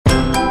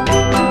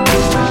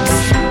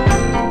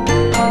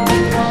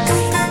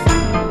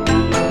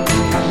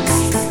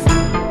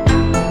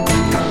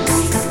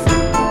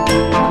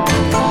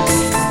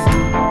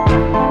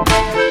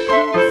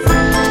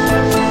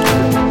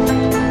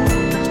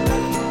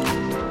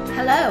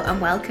Hello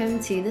and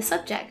welcome to The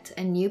Subject,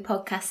 a new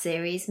podcast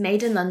series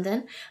made in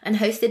London and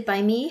hosted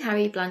by me,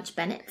 Harry Blanche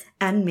Bennett.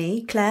 And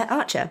me, Claire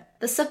Archer.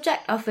 The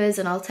Subject offers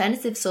an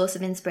alternative source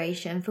of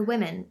inspiration for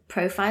women,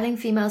 profiling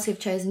females who've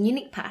chosen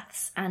unique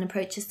paths and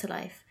approaches to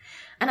life,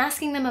 and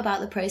asking them about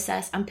the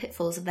process and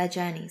pitfalls of their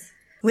journeys.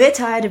 We're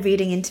tired of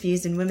reading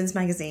interviews in women's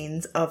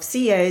magazines of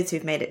CEOs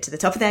who've made it to the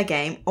top of their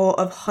game, or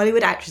of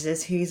Hollywood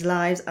actresses whose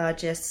lives are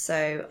just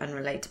so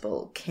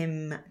unrelatable.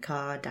 Kim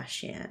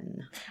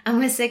Kardashian. And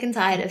we're sick and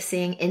tired of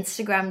seeing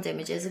Instagrammed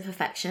images of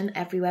perfection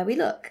everywhere we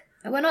look.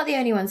 And we're not the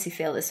only ones who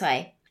feel this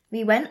way.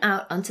 We went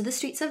out onto the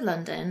streets of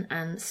London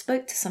and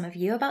spoke to some of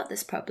you about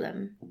this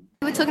problem.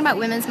 We're talking about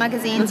women's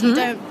magazines. You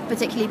don't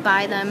particularly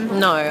buy them.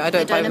 No, I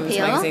don't buy women's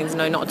magazines.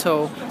 No, not at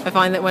all. I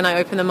find that when I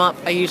open them up,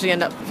 I usually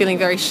end up feeling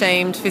very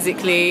shamed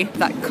physically.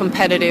 That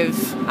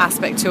competitive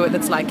aspect to it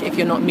that's like, if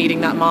you're not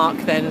meeting that mark,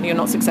 then you're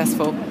not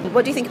successful.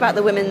 What do you think about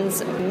the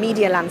women's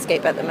media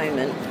landscape at the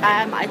moment?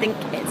 I think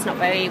it's not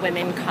very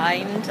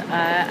women-kind.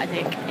 I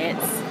think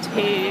it's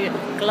too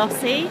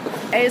glossy.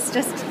 It's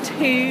just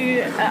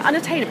too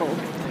unattainable.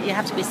 You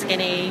have to be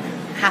skinny,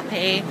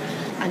 happy,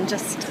 and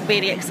just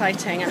really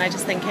exciting, and I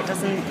just think it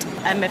doesn't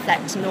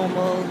reflect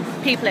normal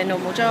people in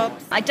normal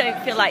jobs. I don't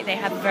feel like they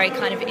have a very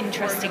kind of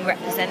interesting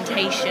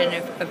representation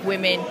of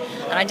women,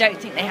 and I don't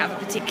think they have a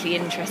particularly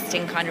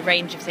interesting kind of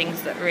range of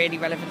things that are really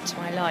relevant to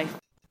my life.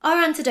 Our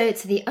antidote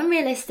to the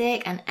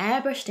unrealistic and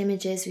airbrushed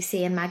images we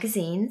see in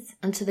magazines,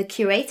 and to the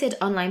curated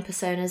online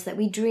personas that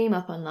we dream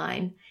up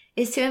online,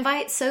 is to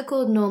invite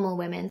so-called normal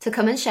women to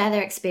come and share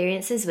their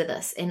experiences with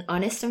us in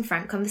honest and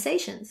frank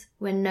conversations,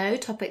 where no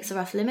topics are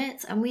off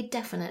limits and we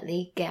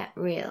definitely get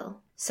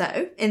real.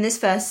 So, in this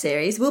first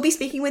series, we'll be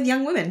speaking with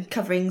young women,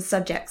 covering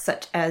subjects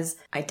such as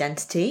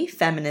identity,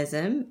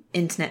 feminism,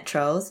 internet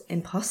trolls,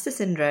 imposter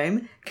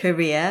syndrome,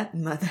 career,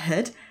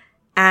 motherhood,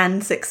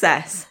 and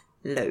success.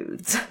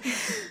 Loads.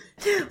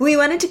 We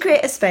wanted to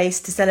create a space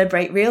to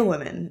celebrate real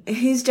women,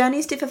 whose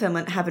journeys to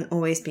fulfillment haven't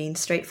always been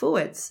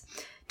straightforwards.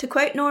 To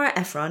quote Nora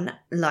Ephron,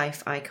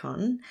 life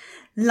icon,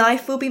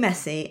 life will be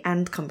messy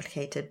and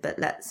complicated, but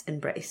let's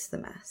embrace the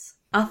mess.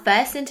 Our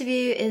first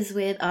interview is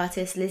with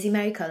artist Lizzie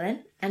Mary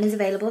Cullen and is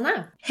available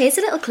now. Here's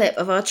a little clip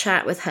of our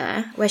chat with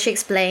her where she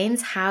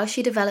explains how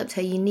she developed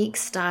her unique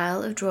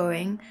style of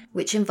drawing,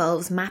 which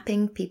involves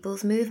mapping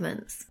people's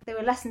movements. There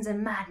were lessons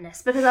in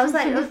madness because I was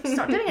like, oh,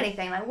 stop doing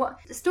anything. Like, what?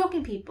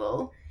 Stalking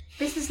people,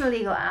 this is an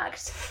illegal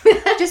act.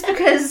 Just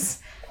because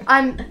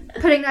I'm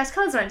putting nice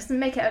colours on it doesn't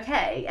make it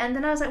okay. And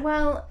then I was like,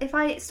 well, if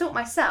I stalk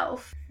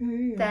myself,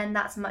 then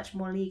that's much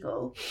more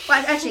legal.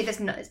 Well, actually, there's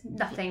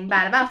nothing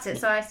bad about it.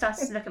 So I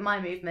started to look at my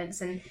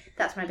movements, and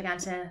that's when I began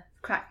to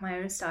crack my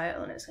own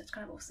style, and it's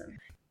kind of awesome.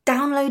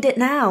 Download it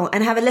now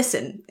and have a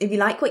listen. If you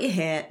like what you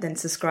hear, then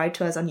subscribe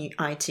to us on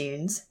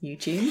iTunes,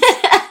 YouTube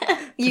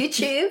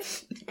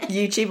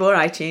or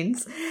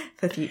iTunes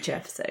for future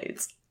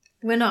episodes.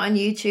 We're not on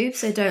YouTube,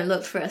 so don't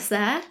look for us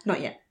there. Not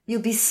yet.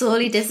 You'll be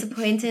sorely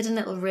disappointed and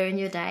it'll ruin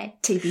your day.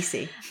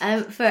 TBC.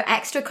 For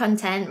extra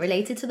content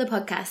related to the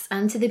podcast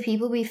and to the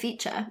people we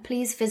feature,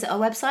 please visit our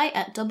website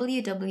at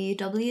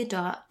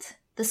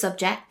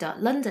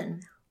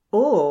www.thesubject.london.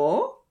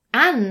 Or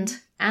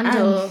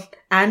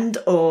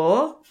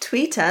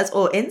tweet us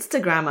or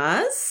Instagram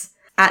us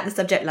at The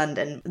Subject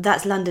London.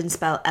 That's London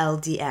spelled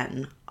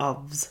LDN,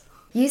 OBS.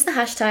 Use the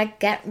hashtag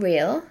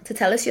 #GetReal to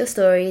tell us your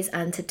stories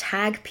and to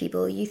tag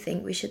people you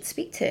think we should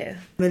speak to.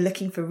 We're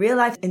looking for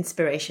real-life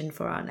inspiration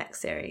for our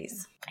next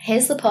series.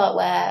 Here's the part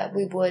where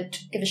we would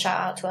give a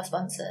shout-out to our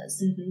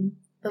sponsors,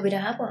 but we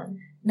don't have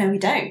one. No, we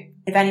don't.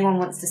 If anyone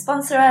wants to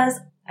sponsor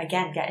us,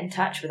 again, get in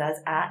touch with us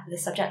at The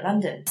Subject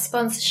London.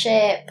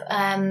 Sponsorship,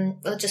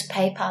 or just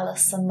PayPal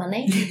us some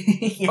money.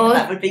 Or,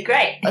 that would be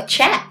great. A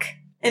check.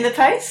 In the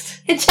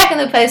post? A check in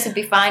the post would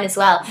be fine as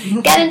well.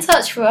 Get in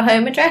touch for our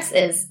home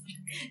addresses.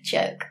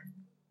 Joke.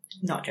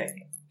 Not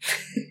joking.